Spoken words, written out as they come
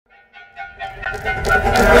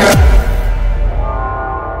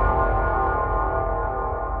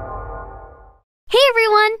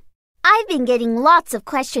been getting lots of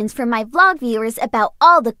questions from my vlog viewers about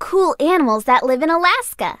all the cool animals that live in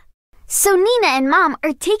Alaska. So Nina and Mom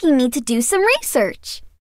are taking me to do some research.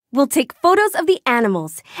 We'll take photos of the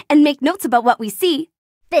animals and make notes about what we see.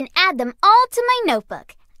 Then add them all to my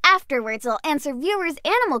notebook. Afterwards, I'll answer viewers'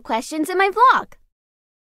 animal questions in my vlog.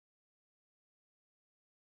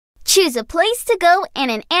 Choose a place to go and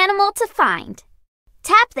an animal to find.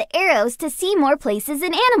 Tap the arrows to see more places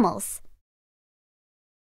and animals.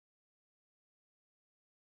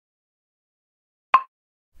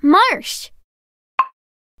 Marsh.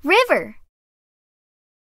 River.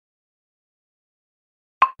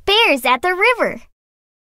 Bears at the river.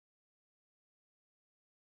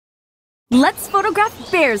 Let's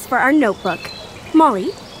photograph bears for our notebook. Molly,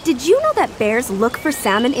 did you know that bears look for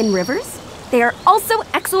salmon in rivers? They are also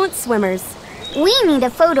excellent swimmers. We need a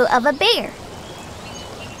photo of a bear.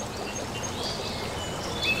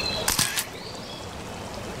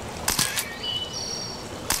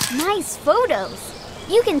 Nice photos!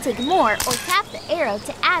 You can take more or tap the arrow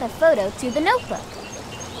to add a photo to the notebook.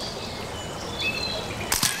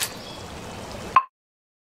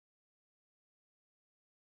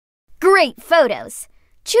 Great photos!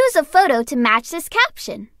 Choose a photo to match this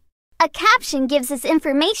caption. A caption gives us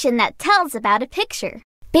information that tells about a picture.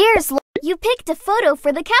 You picked a photo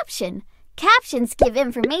for the caption. Captions give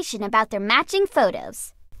information about their matching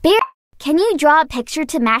photos. Can you draw a picture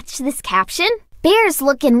to match this caption? Bears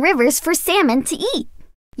look in rivers for salmon to eat.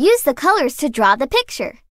 Use the colors to draw the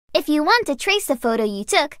picture. If you want to trace the photo you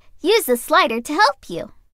took, use the slider to help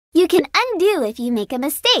you. You can undo if you make a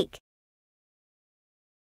mistake.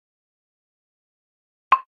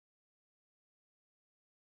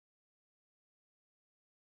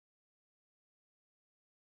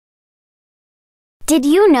 Did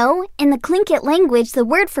you know, in the Tlingit language, the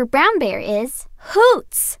word for brown bear is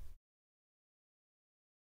hoots?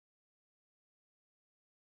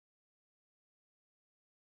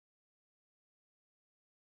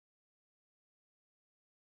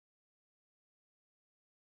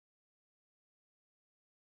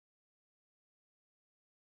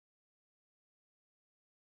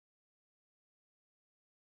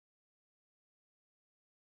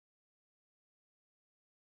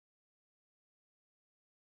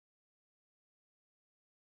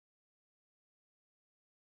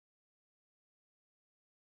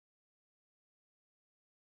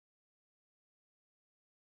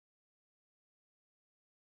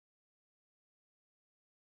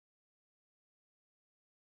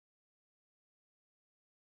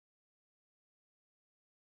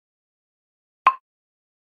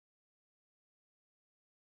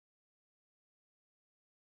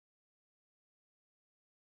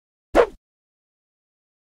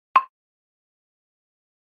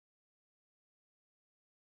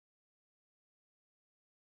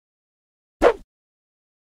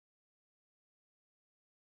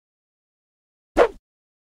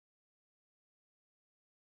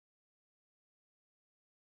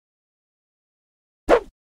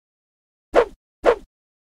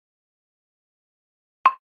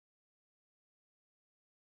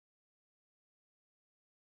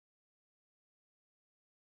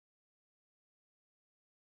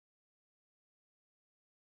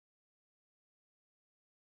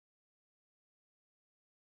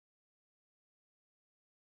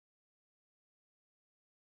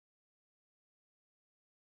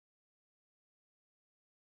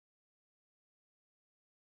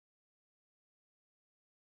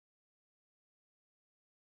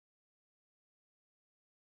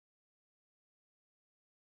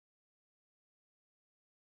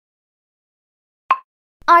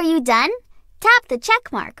 Are you done? Tap the check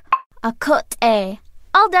mark. Akote.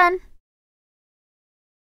 All done.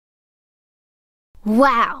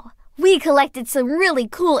 Wow! We collected some really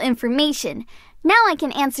cool information. Now I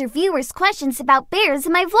can answer viewers' questions about bears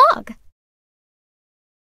in my vlog.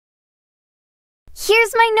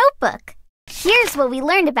 Here's my notebook. Here's what we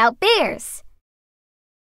learned about bears.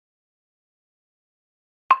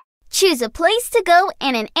 Choose a place to go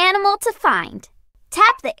and an animal to find.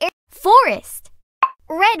 Tap the forest.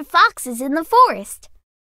 Red foxes in the forest.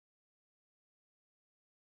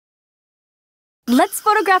 Let's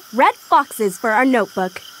photograph red foxes for our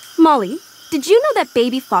notebook. Molly, did you know that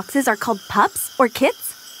baby foxes are called pups or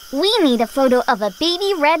kits? We need a photo of a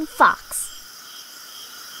baby red fox.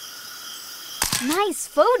 Nice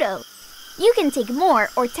photo! You can take more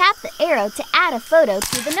or tap the arrow to add a photo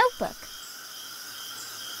to the notebook.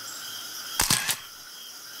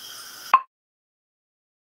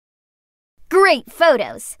 Great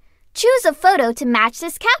photos! Choose a photo to match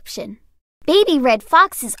this caption. Baby red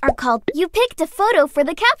foxes are called. You picked a photo for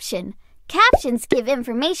the caption. Captions give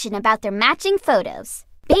information about their matching photos.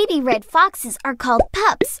 Baby red foxes are called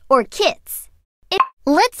pups or kits.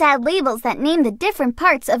 Let's add labels that name the different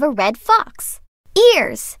parts of a red fox.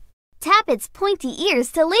 Ears. Tap its pointy ears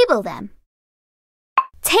to label them.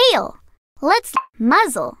 Tail. Let's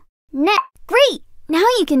muzzle. Neck. Great! Now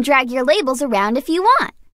you can drag your labels around if you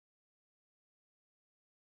want.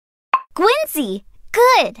 Quincy.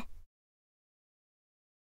 Good!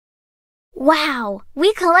 Wow,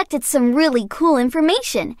 we collected some really cool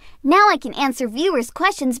information. Now I can answer viewers'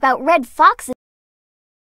 questions about red foxes.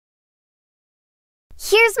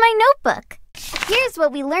 Here's my notebook. Here's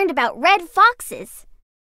what we learned about red foxes.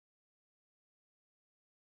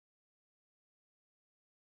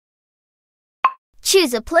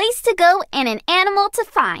 Choose a place to go and an animal to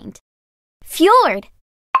find. Fjord.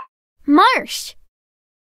 Marsh.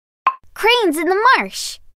 Cranes in the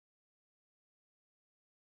marsh.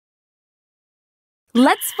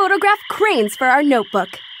 Let's photograph cranes for our notebook.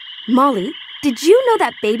 Molly, did you know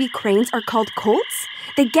that baby cranes are called colts?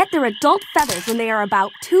 They get their adult feathers when they are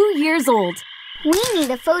about 2 years old. We need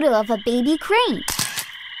a photo of a baby crane.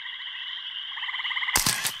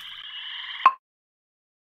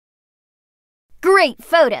 Great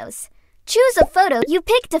photos! Choose a photo. You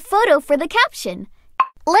picked a photo for the caption.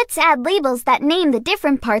 Let's add labels that name the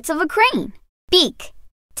different parts of a crane. Beak.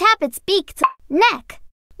 Tap its beak to neck.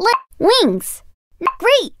 Wings.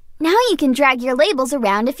 Great! Now you can drag your labels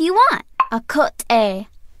around if you want. A cote.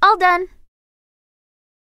 All done.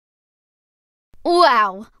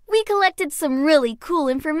 Wow! We collected some really cool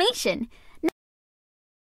information.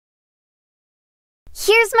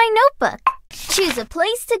 Here's my notebook. Choose a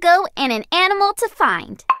place to go and an animal to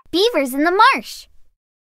find. Beavers in the marsh.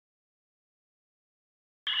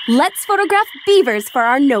 Let's photograph beavers for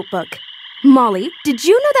our notebook. Molly, did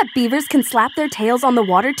you know that beavers can slap their tails on the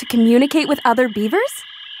water to communicate with other beavers?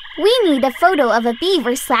 We need a photo of a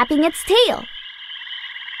beaver slapping its tail.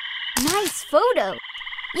 Nice photo!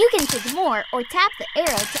 You can take more or tap the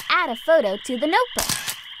arrow to add a photo to the notebook.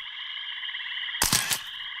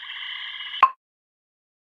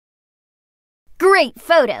 Great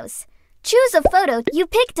photos! Choose a photo. You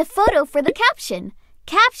picked a photo for the caption.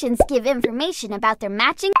 Captions give information about their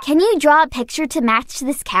matching. Can you draw a picture to match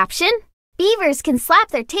this caption? Beavers can slap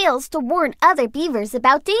their tails to warn other beavers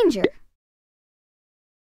about danger.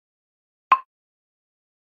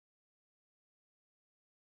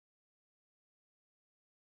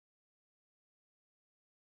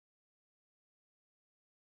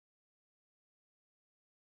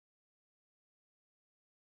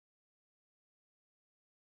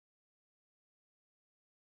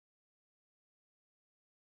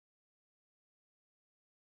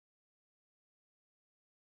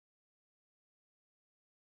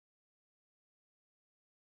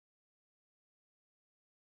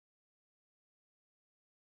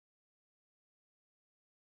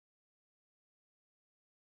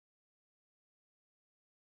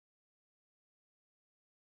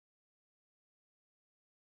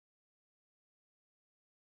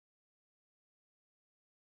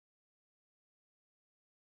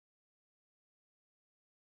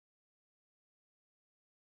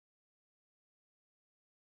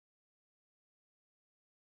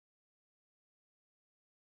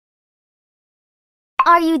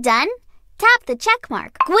 Are you done? Tap the check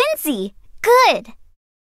mark. Quincy! Good!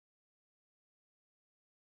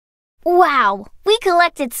 Wow! We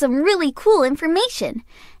collected some really cool information.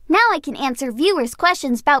 Now I can answer viewers'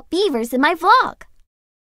 questions about beavers in my vlog.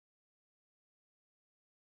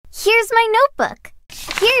 Here's my notebook.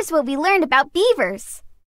 Here's what we learned about beavers.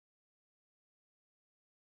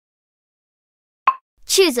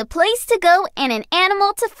 Choose a place to go and an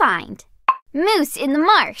animal to find. Moose in the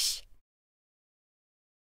marsh.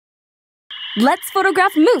 Let's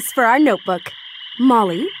photograph moose for our notebook.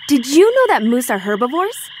 Molly, did you know that moose are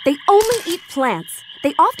herbivores? They only eat plants.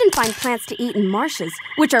 They often find plants to eat in marshes,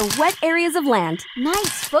 which are wet areas of land.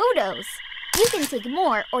 Nice photos! You can take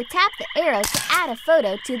more or tap the arrow to add a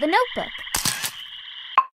photo to the notebook.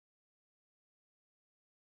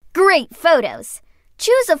 Great photos!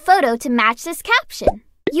 Choose a photo to match this caption.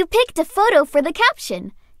 You picked a photo for the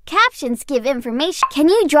caption. Captions give information. Can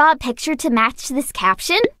you draw a picture to match this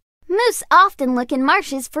caption? Moose often look in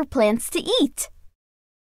marshes for plants to eat.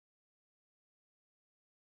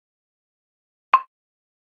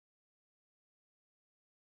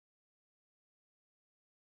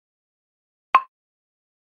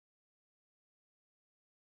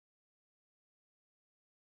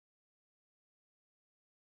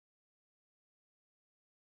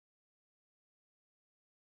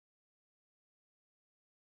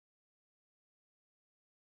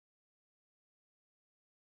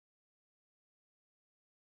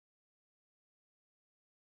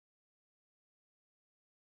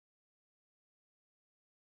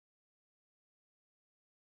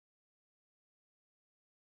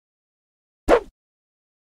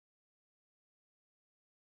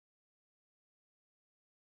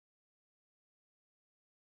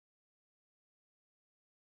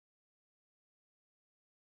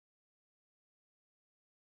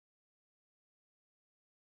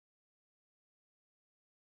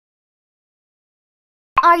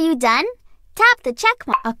 Are you done? Tap the check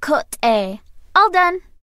mark. All done.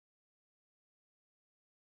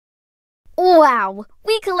 Wow,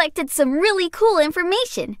 we collected some really cool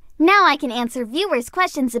information. Now I can answer viewers'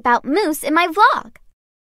 questions about moose in my vlog.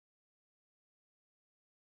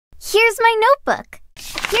 Here's my notebook.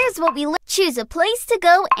 Here's what we learned. Choose a place to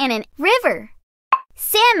go and an river.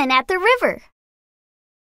 Salmon at the river.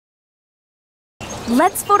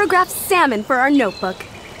 Let's photograph salmon for our notebook.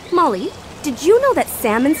 Molly, did you know that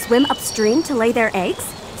salmon swim upstream to lay their eggs?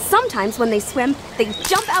 Sometimes when they swim, they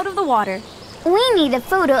jump out of the water. We need a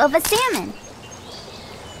photo of a salmon.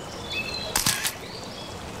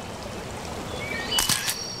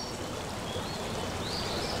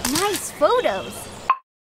 Nice photos.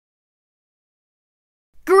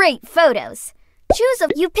 Great photos.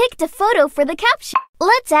 You picked a photo for the caption.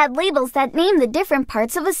 Let's add labels that name the different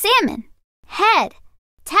parts of a salmon. Head,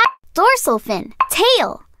 dorsal fin,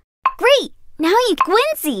 tail. Great. Now you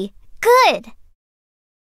Quincy. Good.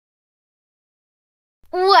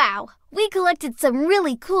 Wow, we collected some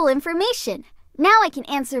really cool information. Now I can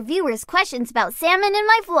answer viewers' questions about salmon in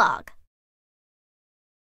my vlog.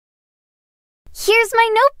 Here's my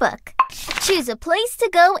notebook. Choose a place to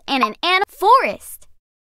go and an animal. Forest.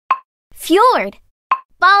 Fjord.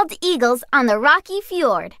 Bald eagles on the rocky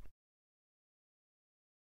fjord.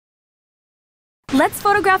 Let's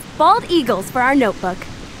photograph bald eagles for our notebook.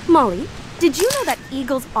 Molly, did you know that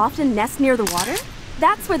eagles often nest near the water?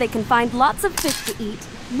 That's where they can find lots of fish to eat.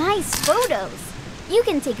 Nice photos. You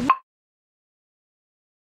can take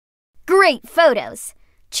great photos.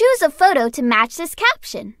 Choose a photo to match this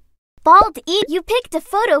caption. Bald eagle. You picked a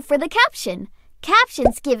photo for the caption.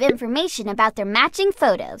 Captions give information about their matching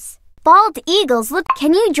photos. Bald eagles look.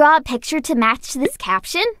 Can you draw a picture to match this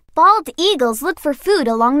caption? Bald eagles look for food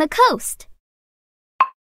along the coast.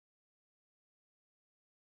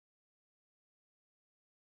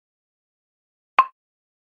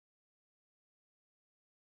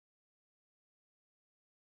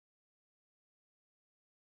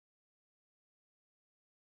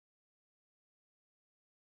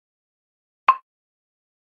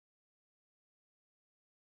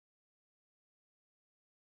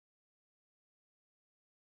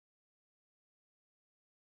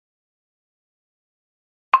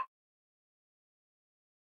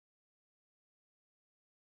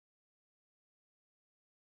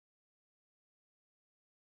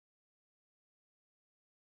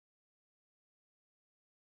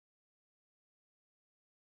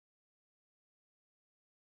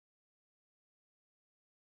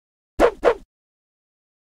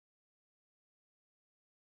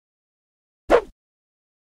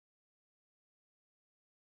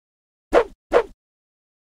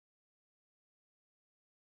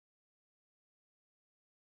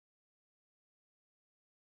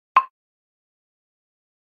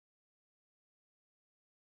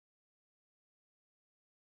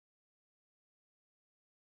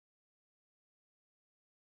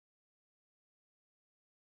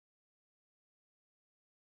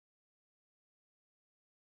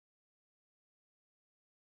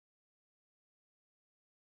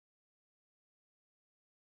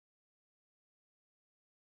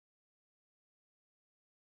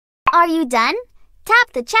 Are you done?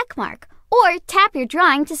 Tap the check mark or tap your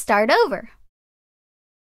drawing to start over.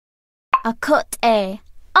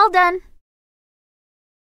 All done.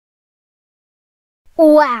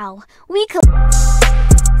 Wow, we